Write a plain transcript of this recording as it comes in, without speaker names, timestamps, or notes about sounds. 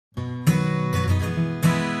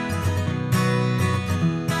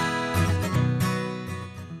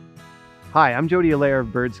Hi, I'm Jody Allaire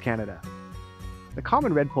of Birds Canada. The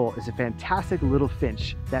common redpoll is a fantastic little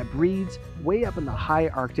finch that breeds way up in the high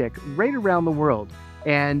Arctic, right around the world,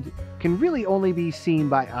 and can really only be seen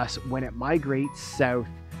by us when it migrates south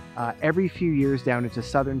every few years down into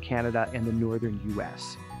southern Canada and the northern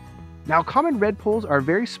US. Now, common redpolls are a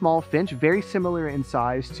very small finch, very similar in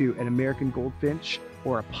size to an American goldfinch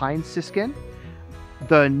or a pine siskin.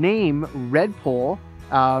 The name redpoll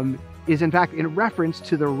is in fact in reference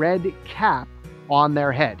to the red cap on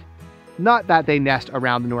their head. Not that they nest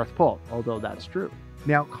around the North Pole, although that's true.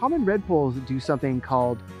 Now, common redpolls do something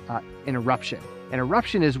called an eruption. An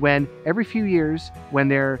eruption is when every few years, when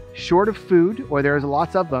they're short of food or there's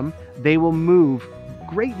lots of them, they will move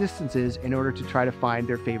great distances in order to try to find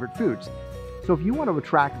their favorite foods. So if you want to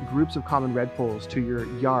attract groups of common redpolls to your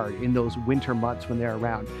yard in those winter months when they're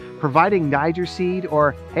around, providing Niger seed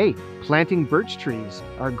or, hey, planting birch trees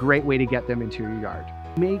are a great way to get them into your yard.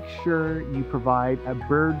 Make sure you provide a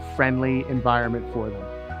bird-friendly environment for them.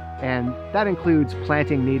 And that includes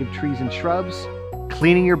planting native trees and shrubs,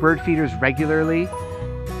 cleaning your bird feeders regularly,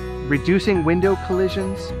 reducing window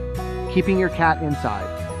collisions, keeping your cat inside.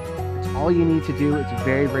 It's all you need to do. It's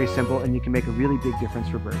very, very simple, and you can make a really big difference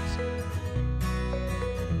for birds.